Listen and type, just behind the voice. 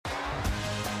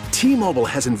T-Mobile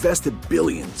has invested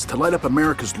billions to light up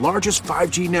America's largest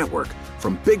 5G network,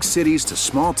 from big cities to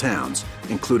small towns,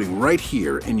 including right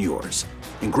here in yours.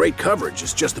 And great coverage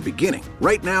is just the beginning.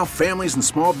 Right now, families and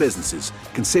small businesses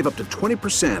can save up to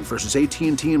 20% versus AT&T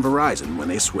and Verizon when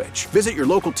they switch. Visit your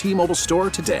local T-Mobile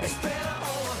store today.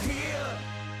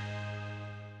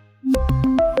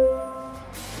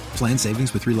 Plan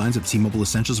savings with 3 lines of T-Mobile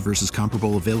Essentials versus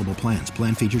comparable available plans.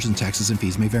 Plan features and taxes and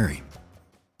fees may vary.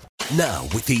 Now,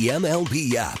 with the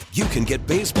MLB app, you can get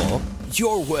baseball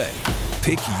your way.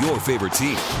 Pick your favorite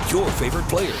team, your favorite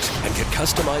players, and get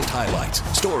customized highlights,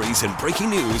 stories, and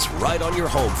breaking news right on your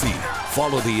home feed.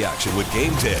 Follow the action with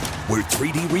Game Day, where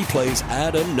 3D replays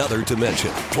add another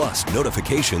dimension. Plus,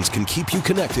 notifications can keep you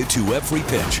connected to every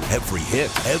pitch, every hit,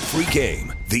 every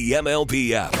game. The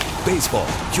MLB app. Baseball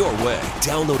your way.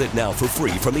 Download it now for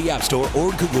free from the App Store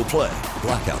or Google Play.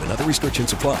 Blackout and other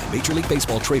restrictions apply. Major League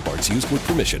Baseball trademarks used with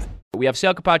permission. We have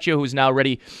Sale Capaccio, who's now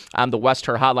ready on the West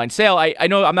Her hotline. Sale, I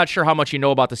know, I'm not sure how much you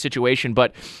know about the situation,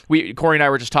 but Corey and I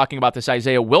were just talking about this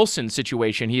Isaiah Wilson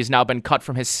situation. He has now been cut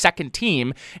from his second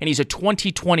team, and he's a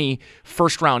 2020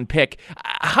 first-round pick.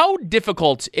 How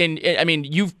difficult,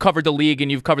 you've covered the league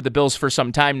and you've covered the Bills for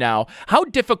some time now. How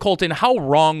difficult and how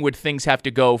wrong would things have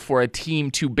to go for a team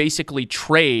to basically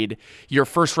trade your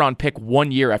first-round pick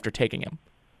 1 year after taking him?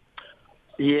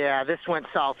 Yeah, this went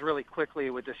south really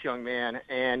quickly with this young man.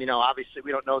 And, obviously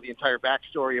we don't know the entire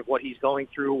backstory of what he's going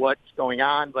through, what's going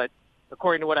on. But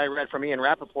according to what I read from Ian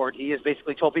Rappaport, he has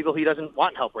basically told people he doesn't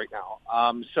want help right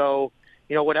now. So,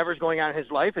 whatever's going on in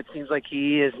his life, it seems like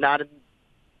he is not in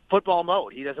football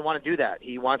mode. He doesn't want to do that.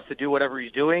 He wants to do whatever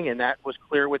he's doing, and that was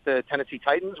clear with the Tennessee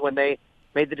Titans when they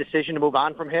made the decision to move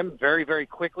on from him very, very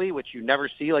quickly, which you never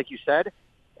see, like you said.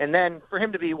 And then for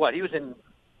him to be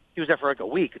he was there for like a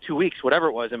week, 2 weeks, whatever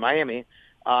it was in Miami.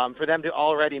 For them to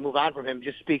already move on from him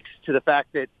just speaks to the fact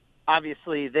that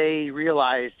obviously they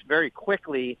realized very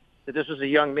quickly that this was a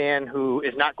young man who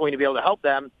is not going to be able to help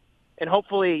them. And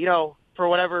hopefully, for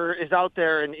whatever is out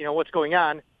there and, what's going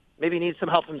on, maybe needs some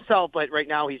help himself, but right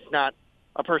now he's not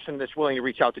a person that's willing to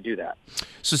reach out to do that.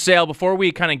 So, Sale, before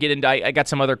we kind of get into, I got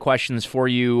some other questions for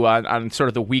you on sort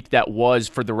of the week that was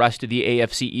for the rest of the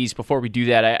AFC East. Before we do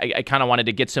that, I kind of wanted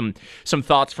to get some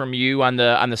thoughts from you on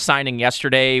the signing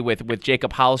yesterday with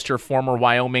Jacob Hollister, former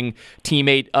Wyoming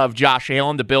teammate of Josh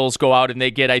Allen. The Bills go out and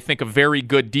they get, I think, a very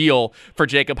good deal for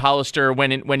Jacob Hollister.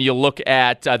 When you look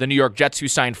at the New York Jets, who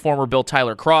signed former Bill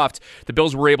Tyler Kroft, the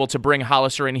Bills were able to bring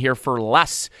Hollister in here for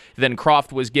less than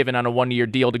Kroft was given on a 1-year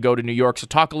deal to go to New York. So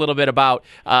talk a little bit about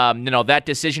that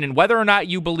decision and whether or not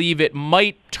you believe it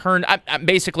might turn.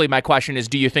 Basically, my question is,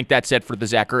 do you think that's it for the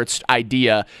Zach Ertz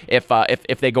idea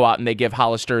if they go out and they give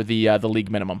Hollister the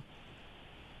league minimum?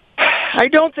 I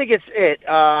don't think it's it,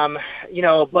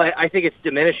 but I think it's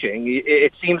diminishing.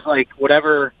 It seems like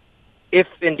if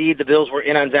indeed the Bills were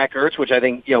in on Zach Ertz, which I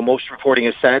think most reporting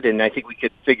has said, and I think we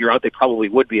could figure out they probably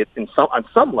would be on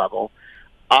some level.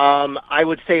 I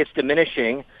would say it's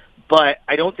diminishing. But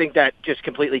I don't think that just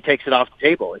completely takes it off the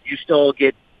table. If you still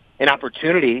get an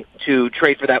opportunity to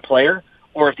trade for that player,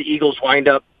 or if the Eagles wind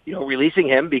up, releasing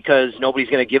him because nobody's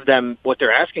going to give them what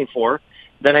they're asking for,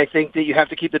 then I think that you have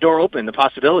to keep the door open, the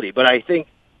possibility. But I think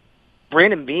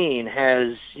Brandon Beane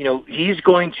has, he's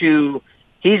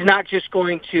not just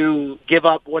going to give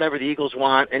up whatever the Eagles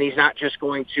want, and he's not just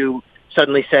going to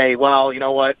suddenly say, well, you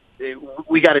know what,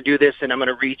 we got to do this, and I'm going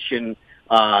to reach and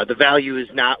the value is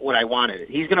not what I wanted.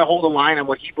 He's going to hold a line on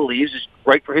what he believes is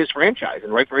right for his franchise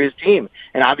and right for his team.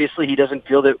 And obviously he doesn't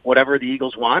feel that whatever the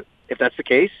Eagles want, if that's the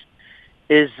case,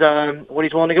 is what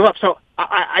he's willing to give up. So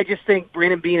I just think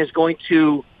Brandon Beane is going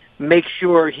to make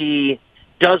sure he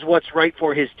does what's right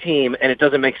for his team, and it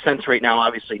doesn't make sense right now,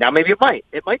 obviously. Now, maybe it might.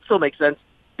 It might still make sense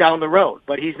down the road,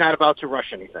 but he's not about to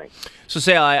rush anything. So,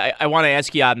 Sale, I want to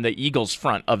ask you on the Eagles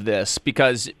front of this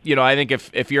because, I think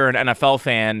if you're an NFL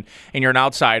fan and you're an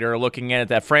outsider looking at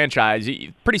that franchise,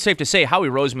 pretty safe to say Howie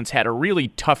Roseman's had a really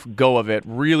tough go of it,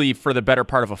 really for the better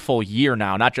part of a full year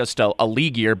now, not just a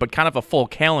league year, but kind of a full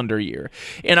calendar year.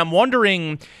 And I'm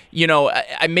wondering,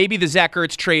 maybe the Zach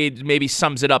Ertz trade maybe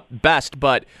sums it up best,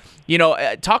 but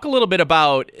talk a little bit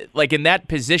about, like, in that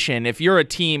position, if you're a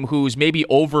team who's maybe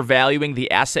overvaluing the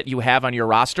asset you have on your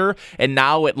roster, and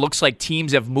now it looks like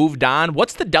teams have moved on,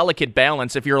 what's the delicate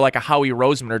balance if you're like a Howie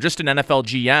Roseman or just an NFL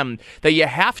GM that you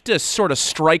have to sort of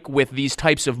strike with these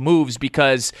types of moves?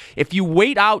 Because if you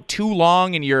wait out too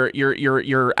long and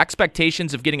your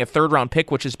expectations of getting a third-round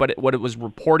pick, which is what it was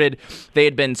reported they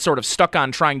had been sort of stuck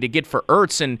on trying to get for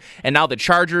Ertz, and now the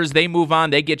Chargers, they move on,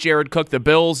 they get Jared Cook, the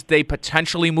Bills, they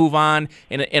potentially move on on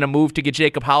in a move to get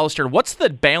Jacob Hollister. What's the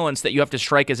balance that you have to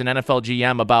strike as an NFL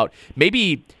GM about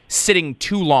maybe sitting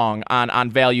too long on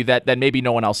value that maybe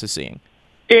no one else is seeing?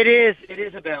 It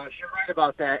is a balance. You're right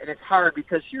about that, and it's hard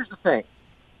because here's the thing.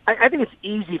 I think it's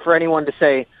easy for anyone to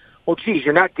say, well, geez,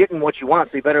 you're not getting what you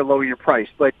want, so you better lower your price.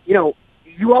 But,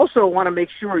 you also want to make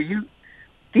sure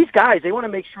these guys, they want to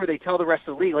make sure they tell the rest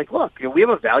of the league, like, look, we have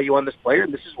a value on this player,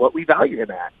 and this is what we value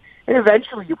him at. And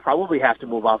eventually you probably have to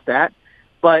move off that.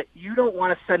 But you don't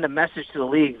want to send a message to the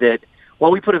league that,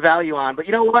 well, we put a value on, but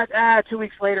you know what? 2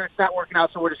 weeks later it's not working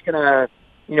out, so we're just going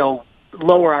to,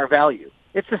 lower our value.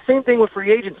 It's the same thing with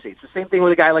free agency. It's the same thing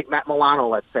with a guy like Matt Milano,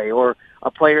 let's say, or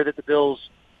a player that the Bills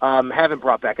haven't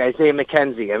brought back, Isaiah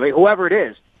McKenzie. I mean, whoever it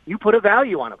is, you put a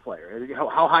value on a player,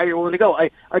 how high you're willing to go.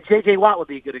 A J.J. Watt would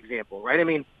be a good example, right? I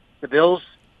mean, the Bills,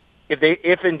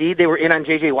 if indeed they were in on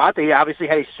J.J. Watt, they obviously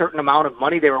had a certain amount of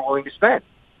money they were willing to spend.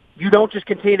 You don't just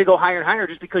continue to go higher and higher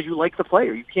just because you like the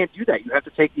player. You can't do that. You have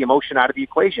to take the emotion out of the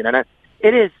equation. And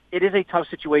it is a tough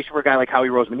situation for a guy like Howie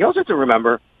Roseman. You also have to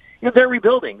remember, they're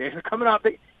rebuilding. They're coming up.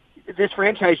 This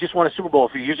franchise just won a Super Bowl a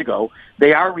few years ago.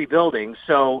 They are rebuilding.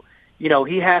 So,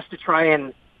 he has to try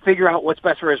and figure out what's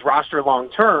best for his roster long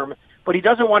term, but he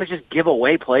doesn't want to just give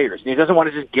away players. He doesn't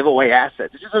want to just give away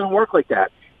assets. It just doesn't work like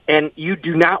that. And you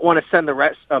do not want to send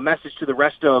a message to the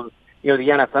rest of the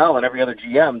NFL and every other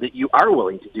GM that you are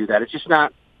willing to do that. It's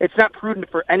not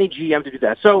prudent for any GM to do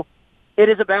that. So it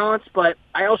is a balance, but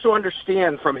I also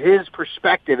understand from his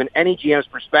perspective and any GM's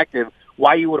perspective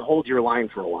why you would hold your line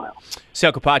for a while.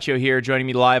 Sal Capaccio here, joining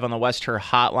me live on the West Her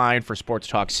Hotline for Sports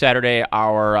Talk Saturday.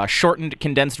 Our shortened,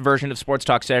 condensed version of Sports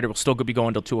Talk Saturday will still be going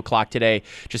until 2 o'clock today,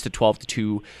 just a 12 to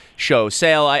 2 show.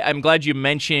 Sal, I'm glad you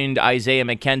mentioned Isaiah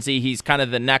McKenzie. He's kind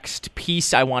of the next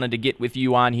piece I wanted to get with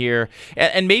you on here.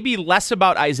 And maybe less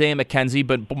about Isaiah McKenzie,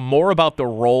 but more about the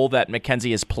role that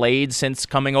McKenzie has played since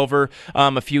coming over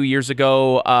a few years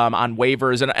ago on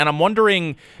waivers. And I'm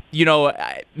wondering,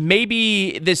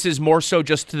 maybe this is more so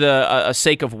just to the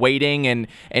sake of waiting, and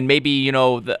maybe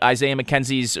the Isaiah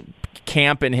McKenzie's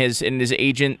camp and his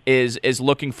agent is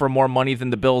looking for more money than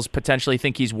the Bills potentially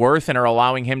think he's worth, and are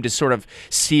allowing him to sort of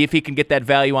see if he can get that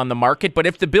value on the market. But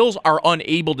if the Bills are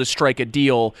unable to strike a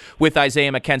deal with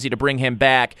Isaiah McKenzie to bring him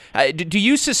back, do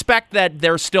you suspect that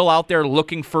they're still out there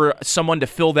looking for someone to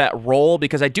fill that role?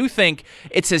 Because I do think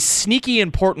it's a sneaky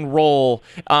important role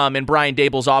in Brian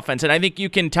Daboll's offense, and I think you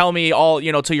can tell me all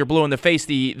till you're blue in the face.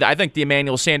 I think the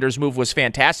Emmanuel Sanders move was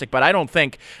fantastic, but I don't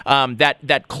think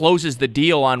that closes the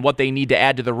deal on what they need to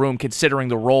add to the room, considering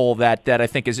the role that I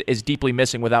think is deeply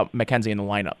missing without McKenzie in the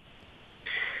lineup.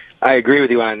 I agree with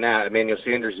you on that. Emmanuel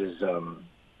Sanders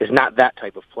is not that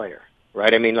type of player,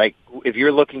 right? I mean, like, if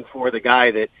you're looking for the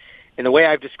guy that, and the way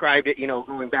I've described it,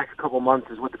 going back a couple months,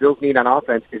 is what the Bills need on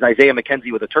offense is Isaiah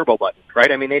McKenzie with a turbo button,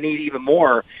 right? I mean, they need even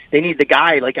more. They need the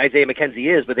guy like Isaiah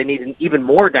McKenzie is, but they need an even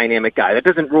more dynamic guy. That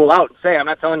doesn't rule out and say, I'm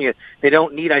not telling you they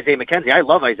don't need Isaiah McKenzie. I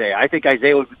love Isaiah. I think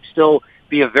Isaiah would still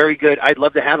be a very good, I'd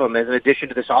love to have him as an addition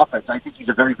to this offense. I think he's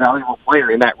a very valuable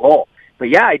player in that role. But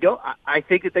yeah, I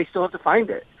think that they still have to find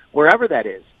it, wherever that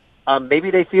is.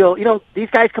 Maybe they feel, these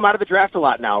guys come out of the draft a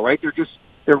lot now, right?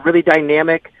 They're really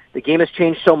dynamic. The game has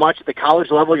changed so much at the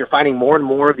college level. You're finding more and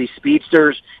more of these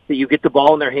speedsters that you get the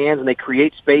ball in their hands and they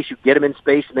create space. You get them in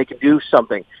space and they can do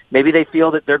something. Maybe they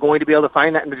feel that they're going to be able to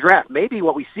find that in the draft. Maybe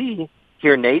what we see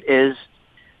here, Nate, is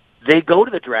they go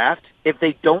to the draft. If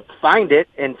they don't find it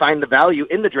and find the value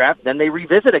in the draft, then they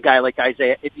revisit a guy like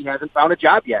Isaiah if he hasn't found a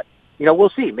job yet.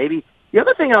 We'll see. Maybe the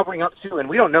other thing I'll bring up too, and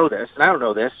we don't know this, and I don't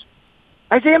know this,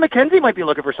 Isaiah McKenzie might be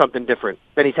looking for something different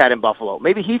than he's had in Buffalo.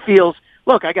 Maybe he feels,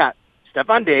 look, I got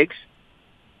Stephon Diggs,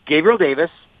 Gabriel Davis,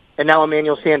 and now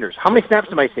Emmanuel Sanders. How many snaps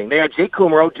am I seeing? They got Jake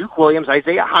Kumaro, Duke Williams,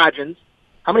 Isaiah Hodgins.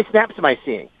 How many snaps am I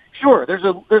seeing? Sure, there's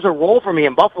a role for me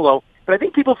in Buffalo, but I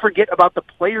think people forget about the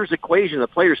player's equation, the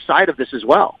player's side of this as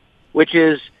well, which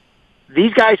is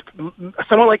these guys,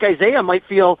 someone like Isaiah might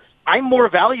feel, I'm more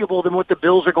valuable than what the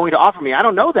Bills are going to offer me. I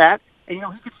don't know that. And,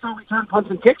 he could still return punts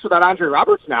and kicks without Andre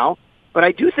Roberts now. But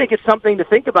I do think it's something to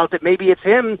think about, that maybe it's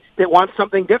him that wants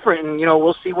something different, and,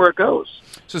 we'll see where it goes.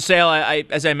 So, Sal,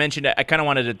 as I mentioned, I kind of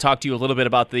wanted to talk to you a little bit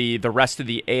about the rest of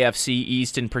the AFC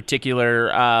East in particular.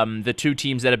 The two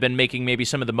teams that have been making maybe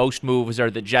some of the most moves are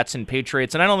the Jets and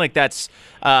Patriots, and I don't think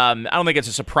it's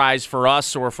a surprise for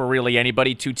us or for really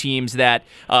anybody. Two teams that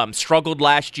struggled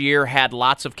last year, had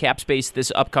lots of cap space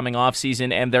this upcoming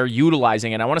offseason, and they're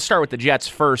utilizing it. I want to start with the Jets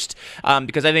first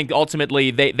because I think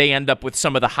ultimately they end up with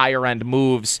some of the higher-end planned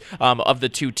moves of the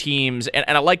two teams. And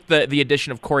I like the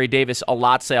addition of Corey Davis a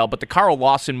lot, Sale, but the Carl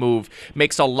Lawson move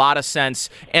makes a lot of sense.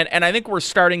 And I think we're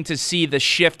starting to see the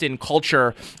shift in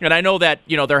culture. And I know that,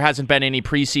 there hasn't been any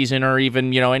preseason or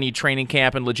even, any training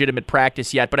camp and legitimate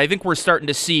practice yet, but I think we're starting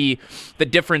to see the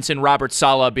difference in Robert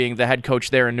Saleh being the head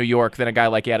coach there in New York than a guy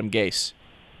like Adam Gase.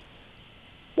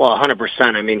 Well, 100%.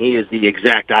 I mean, he is the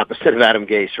exact opposite of Adam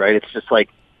Gase, right? It's just like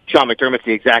Sean McDermott's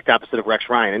the exact opposite of Rex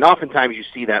Ryan. And oftentimes you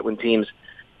see that when teams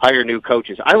hire new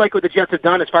coaches. I like what the Jets have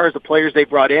done as far as the players they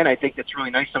brought in. I think that's really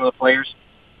nice, some of the players.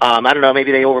 I don't know,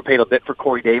 maybe they overpaid a bit for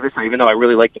Corey Davis, even though I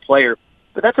really like the player.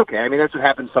 But that's okay. I mean, that's what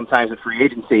happens sometimes in free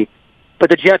agency. But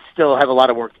the Jets still have a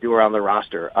lot of work to do around their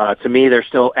roster. To me, they're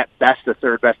still at best the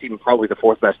third best team, probably the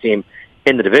fourth best team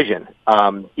in the division.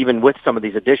 Even with some of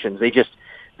these additions,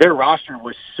 their roster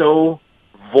was so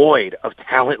void of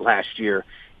talent last year.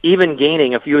 Even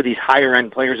gaining a few of these higher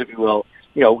end players, if you will,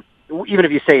 even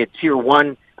if you say a tier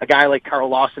one, a guy like Carl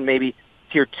Lawson, maybe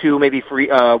tier two, maybe free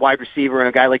wide receiver, and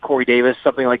a guy like Corey Davis,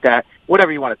 something like that,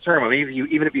 whatever you want to term. I mean,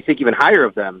 even if you think even higher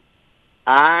of them,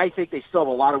 I think they still have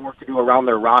a lot of work to do around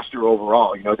their roster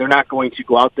overall. They're not going to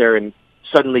go out there and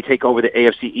suddenly take over the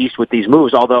AFC East with these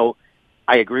moves, although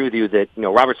I agree with you that,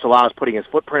 Robert Saleh is putting his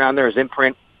footprint on there, his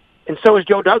imprint, and so is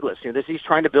Joe Douglas. He's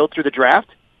trying to build through the draft.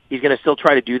 He's going to still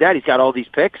try to do that. He's got all these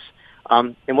picks.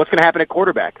 And what's going to happen at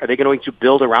quarterback? Are they going to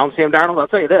build around Sam Darnold? I'll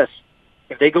tell you this.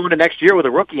 If they go into next year with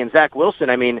a rookie and Zach Wilson,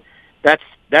 I mean, that's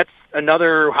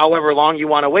another however long you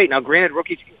want to wait. Now, granted,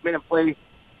 rookies can come in and play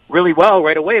really well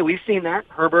right away. We've seen that.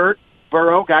 Herbert,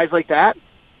 Burrow, guys like that.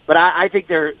 But I think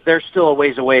they're still a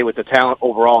ways away with the talent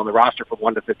overall in the roster from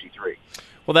 1 to 53.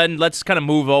 Well, then let's kind of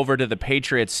move over to the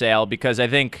Patriots, Sale, because I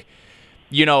think,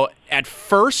 at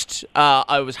first,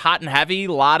 it was hot and heavy,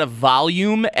 a lot of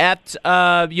volume at,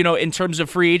 in terms of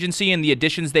free agency and the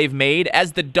additions they've made.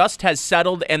 As the dust has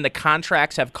settled and the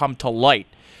contracts have come to light,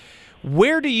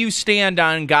 where do you stand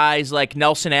on guys like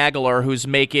Nelson Aguilar, who's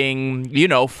making,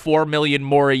 $4 million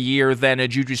more a year than a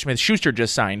Juju Smith-Schuster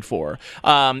just signed for,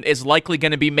 is likely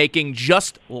going to be making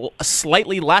just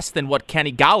slightly less than what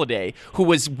Kenny Golladay, who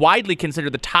was widely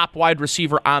considered the top wide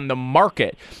receiver on the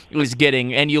market, was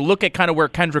getting. And you look at kind of where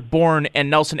Kendrick Bourne and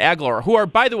Nelson Aguilar, who are,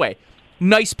 by the way,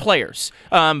 nice players.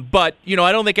 But,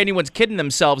 I don't think anyone's kidding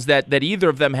themselves that either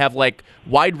of them have,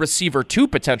 wide receiver 2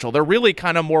 potential. They're really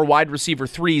kind of more wide receiver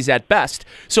 3s at best.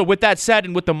 So with that said,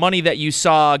 and with the money that you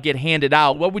saw get handed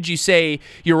out, what would you say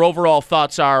your overall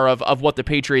thoughts are of what the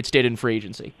Patriots did in free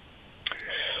agency?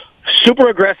 Super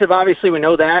aggressive, obviously, we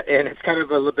know that, and it's kind of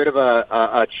a little bit of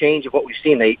a change of what we've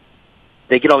seen.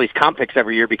 They get all these comp picks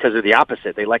every year because of the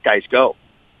opposite. They let guys go.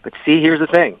 But see, here's the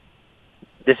thing.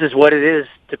 This is what it is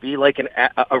to be like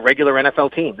a regular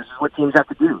NFL team. This is what teams have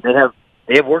to do.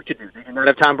 They have work to do. They do not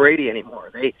have Tom Brady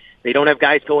anymore. They don't have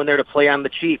guys going there to play on the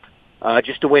cheap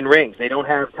just to win rings. They don't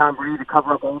have Tom Brady to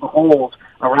cover up all the holes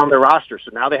around their roster.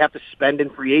 So now they have to spend in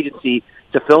free agency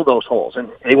to fill those holes.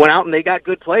 And they went out and they got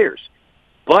good players.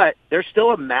 But there's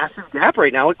still a massive gap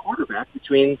right now at quarterback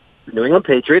between the New England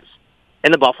Patriots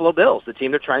and the Buffalo Bills, the team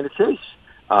they're trying to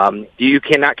chase. You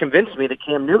cannot convince me that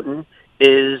Cam Newton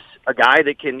is a guy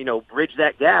that can, bridge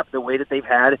that gap the way that they've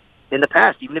had in the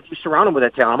past, even if you surround him with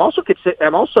that talent.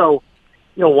 I'm also,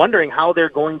 wondering how they're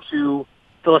going to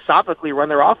philosophically run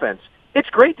their offense. It's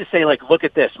great to say, look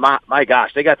at this. My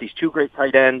gosh, they got these 2 great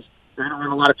tight ends. They're going to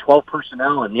run a lot of 12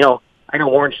 personnel. And, I know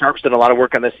Warren Sharp's done a lot of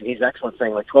work on this, and he's excellent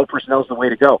saying, 12 personnel is the way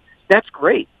to go. That's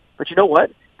great. But you know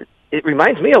what? It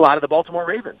reminds me a lot of the Baltimore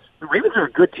Ravens. The Ravens are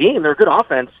a good team. They're a good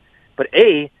offense. But,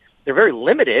 they're very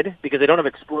limited because they don't have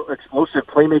explosive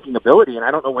playmaking ability, and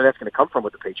I don't know where that's going to come from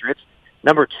with the Patriots.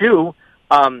 Number 2,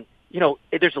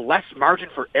 there's less margin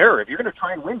for error. If you're going to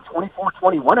try and win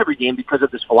 24-21 every game because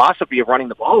of this philosophy of running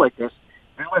the ball like this,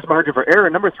 there's less margin for error.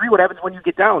 And number 3, what happens when you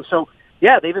get down? So,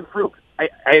 yeah, they've improved.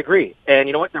 I agree. And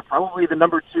you know what? They're probably the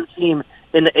number 2 team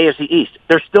in the AFC East.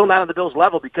 They're still not on the Bills'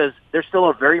 level because there's still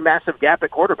a very massive gap at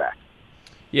quarterback.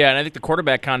 Yeah, and I think the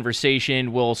quarterback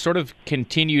conversation will sort of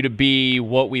continue to be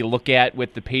what we look at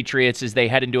with the Patriots as they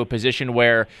head into a position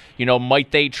where,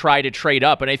 might they try to trade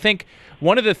up? And I think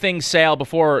one of the things, Sal,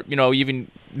 before, even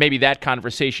maybe that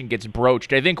conversation gets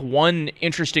broached, I think one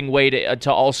interesting way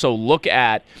to also look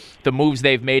at the moves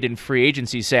they've made in free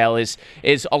agency, Sal, is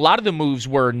a lot of the moves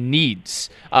were needs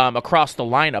across the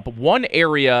lineup. One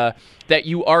area that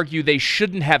you argue they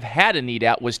shouldn't have had a need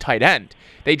at was tight end.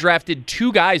 They drafted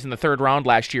 2 guys in the 3rd round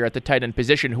last year at the tight end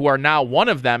position who are now, one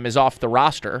of them is off the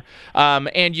roster.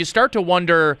 And you start to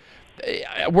wonder,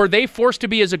 were they forced to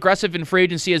be as aggressive in free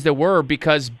agency as they were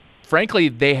because, frankly,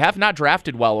 they have not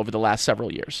drafted well over the last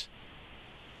several years?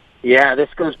 Yeah, this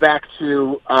goes back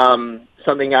to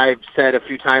something I've said a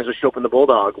few times with Schopp and the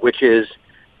Bulldog, which is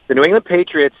the New England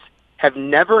Patriots have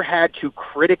never had to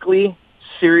critically,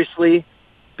 seriously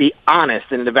be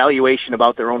honest in an evaluation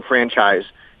about their own franchise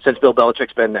since Bill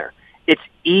Belichick's been there. It's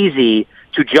easy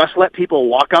to just let people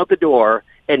walk out the door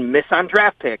and miss on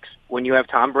draft picks when you have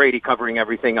Tom Brady covering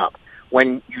everything up.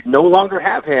 When you no longer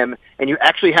have him and you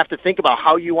actually have to think about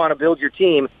how you want to build your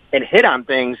team and hit on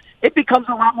things, it becomes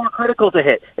a lot more critical to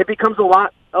hit. It becomes a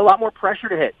lot more pressure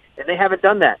to hit, and they haven't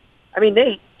done that. I mean,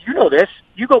 Nate, you know this.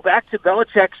 You go back to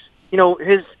Belichick's,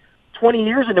 his 20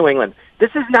 years in New England.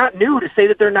 This is not new to say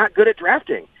that they're not good at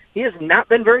drafting. He has not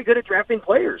been very good at drafting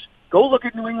players. Go look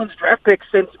at New England's draft picks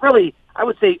since really, I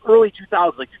would say early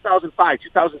 2000s, like 2005,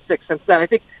 2006. Since then, I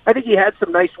think he had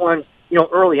some nice ones,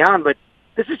 early on, but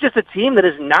this is just a team that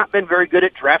has not been very good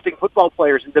at drafting football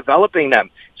players and developing them.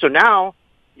 So now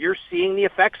you're seeing the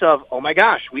effects of, oh my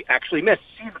gosh, we actually missed.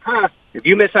 See, in the past, if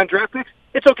you miss on draft picks,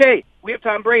 it's okay. We have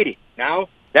Tom Brady. Now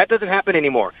that doesn't happen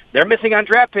anymore. They're missing on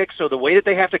draft picks, so the way that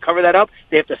they have to cover that up,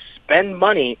 they have to spend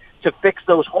money to fix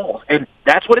those holes. And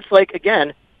that's what it's like,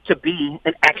 again, to be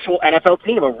an actual NFL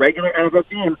team, a regular NFL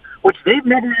team, which they've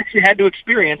never actually had to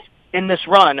experience in this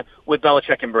run with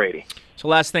Belichick and Brady. So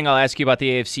last thing I'll ask you about the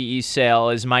AFC East sale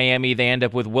is Miami. They end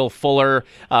up with Will Fuller.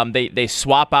 They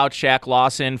swap out Shaq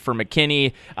Lawson for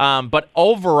McKinney. But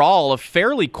overall, a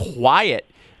fairly quiet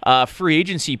free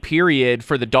agency period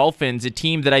for the Dolphins, a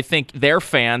team that I think their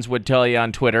fans would tell you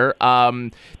on Twitter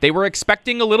they were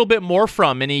expecting a little bit more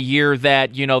from in a year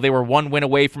that, they were one win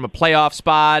away from a playoff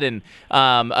spot, and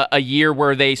a year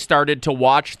where they started to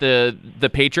watch the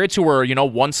Patriots, who were,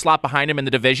 one slot behind them in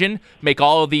the division, make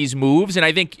all of these moves. And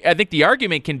I think the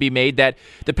argument can be made that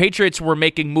the Patriots were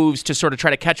making moves to sort of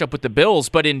try to catch up with the Bills,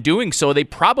 but in doing so, they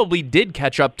probably did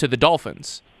catch up to the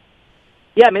Dolphins.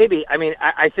 Yeah, maybe. I mean,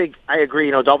 I think I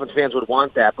agree. Dolphins fans would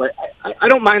want that, but I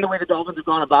don't mind the way the Dolphins have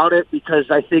gone about it,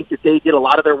 because I think that they did a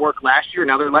lot of their work last year.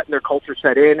 Now they're letting their culture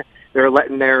set in. They're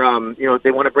letting their,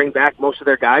 they want to bring back most of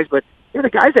their guys, but the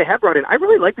guys they have brought in, I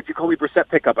really like the Jacoby Brissett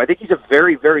pickup. I think he's a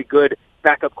very, very good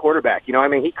backup quarterback.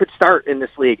 He could start in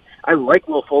this league. I like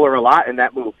Will Fuller a lot in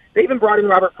that move. They even brought in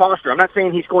Robert Foster. I'm not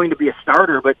saying he's going to be a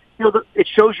starter, but it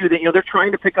shows you that they're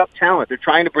trying to pick up talent. They're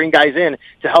trying to bring guys in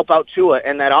to help out Tua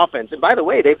and that offense. And by the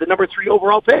way, they have the number 3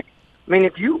 overall pick. I mean,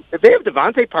 if they have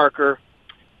Devontae Parker,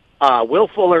 Will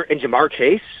Fuller, and Jamar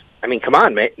Chase, I mean, come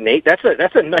on, Nate. That's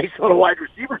a nice little wide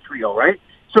receiver trio, right?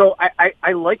 So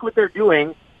I like what they're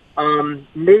doing.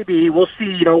 Maybe we'll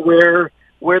see,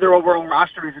 where their overall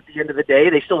roster is at the end of the day.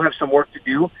 They still have some work to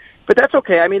do, but that's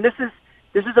okay. I mean, this is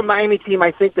a Miami team.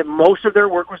 I think that most of their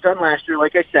work was done last year.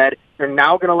 Like I said, they're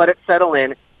now going to let it settle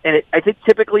in. And I think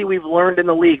typically we've learned in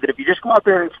the league that if you just go out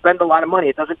there and spend a lot of money,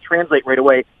 it doesn't translate right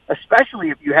away, especially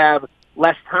if you have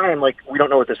less time, like we don't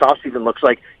know what this offseason looks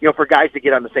like, for guys to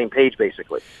get on the same page,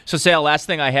 basically. So, Sale, last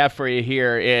thing I have for you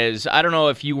here is, I don't know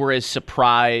if you were as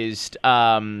surprised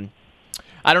as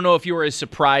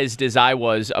I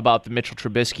was about the Mitchell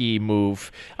Trubisky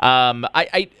move.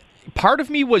 Part of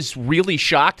me was really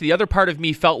shocked. The other part of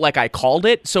me felt like I called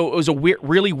it. So it was a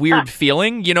really weird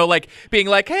feeling, like being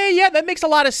like, hey, yeah, that makes a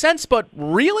lot of sense. But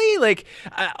really, like,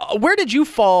 where did you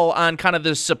fall on kind of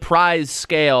the surprise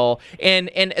scale?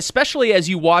 And especially as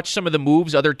you watch some of the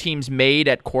moves other teams made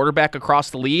at quarterback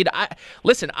across the lead.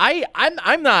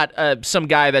 I'm not some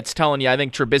guy that's telling you I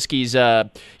think Trubisky's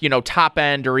top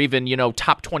end or even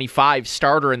top 25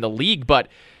 starter in the league, but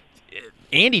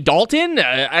Andy Dalton,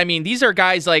 I mean, these are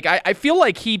guys like I feel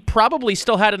like he probably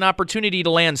still had an opportunity to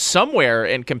land somewhere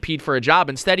and compete for a job.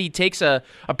 Instead, he takes a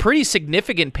pretty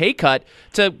significant pay cut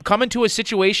to come into a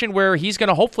situation where he's going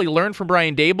to hopefully learn from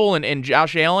Brian Daboll and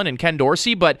Josh Allen and Ken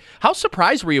Dorsey. But how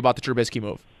surprised were you about the Trubisky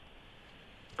move?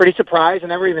 Pretty surprised. I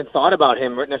never even thought about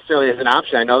him necessarily as an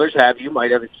option. I know others have. You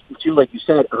might have too, like you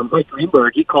said. Mike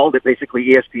Greenberg, he called it basically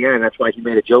ESPN, and that's why he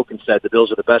made a joke and said the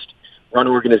Bills are the best run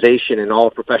organization in all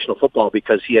of professional football,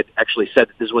 because he had actually said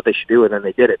that this is what they should do, and then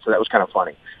they did it. So that was kind of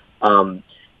funny.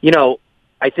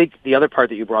 I think the other part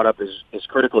that you brought up is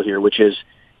critical here, which is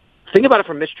think about it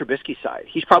from Mitch Trubisky's side.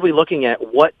 He's probably looking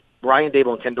at what Brian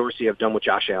Daboll and Ken Dorsey have done with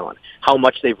Josh Allen, how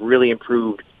much they've really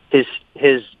improved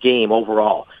his game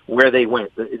overall, where they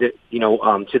went, to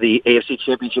the AFC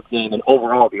Championship game, and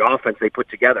overall the offense they put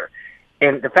together.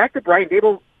 And the fact that Brian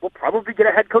Daboll will probably get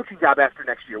a head coaching job after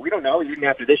next year, we don't know, even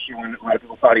after this year when a lot of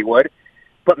people thought he would.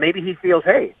 But maybe he feels,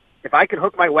 hey, if I can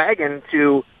hook my wagon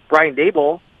to Brian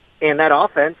Daboll and that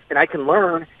offense, and I can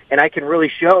learn, and I can really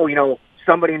show,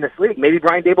 somebody in this league, maybe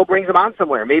Brian Daboll brings him on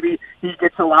somewhere. Maybe he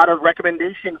gets a lot of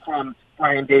recommendation from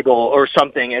Brian Daboll or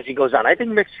something as he goes on. I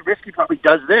think Mitch Trubisky probably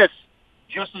does this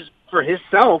just as for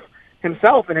himself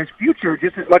and his future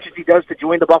just as much as he does to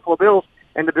join the Buffalo Bills,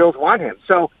 and the Bills want him.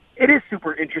 So it is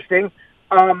super interesting.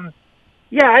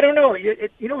 Yeah, I don't know. You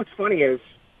know what's funny is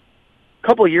a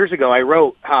couple of years ago I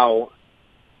wrote how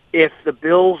if the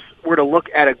Bills were to look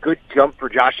at a good jump for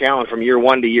Josh Allen from year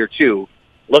 1 to year 2,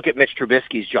 look at Mitch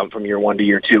Trubisky's jump from year 1 to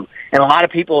year 2. And a lot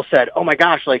of people said, "Oh my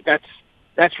gosh, like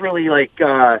that's really like."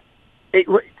 They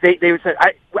would say,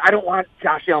 I don't want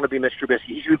Josh Allen to be Mitch Trubisky.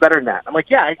 He should be better than that. I'm like,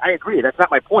 yeah, I agree. That's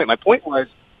not my point. My point was,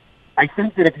 I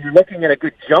think that if you're looking at a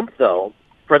good jump, though,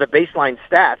 for the baseline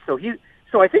stats,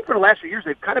 so I think for the last few years,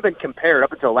 they've kind of been compared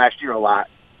up until last year a lot,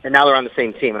 and now they're on the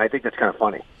same team, and I think that's kind of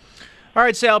funny. All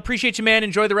right, Sal, appreciate you, man.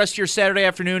 Enjoy the rest of your Saturday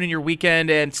afternoon and your weekend,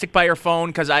 and stick by your phone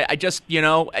because I just,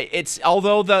 it's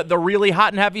although the really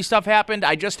hot and heavy stuff happened,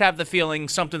 I just have the feeling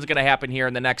something's going to happen here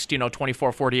in the next,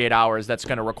 24, 48 hours that's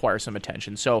going to require some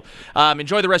attention. So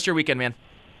enjoy the rest of your weekend, man.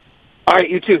 All right,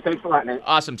 you too. Thanks a lot, Nate.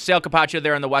 Awesome. Sal Capaccio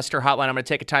there on the Wester Hotline. I'm going to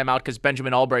take a timeout because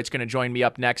Benjamin Albright's going to join me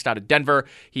up next out of Denver.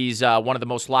 He's one of the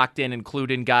most locked-in and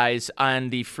clued-in guys on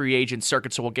the free agent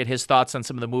circuit, so we'll get his thoughts on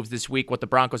some of the moves this week, what the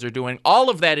Broncos are doing, all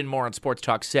of that and more on Sports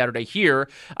Talk Saturday here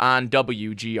on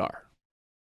WGR.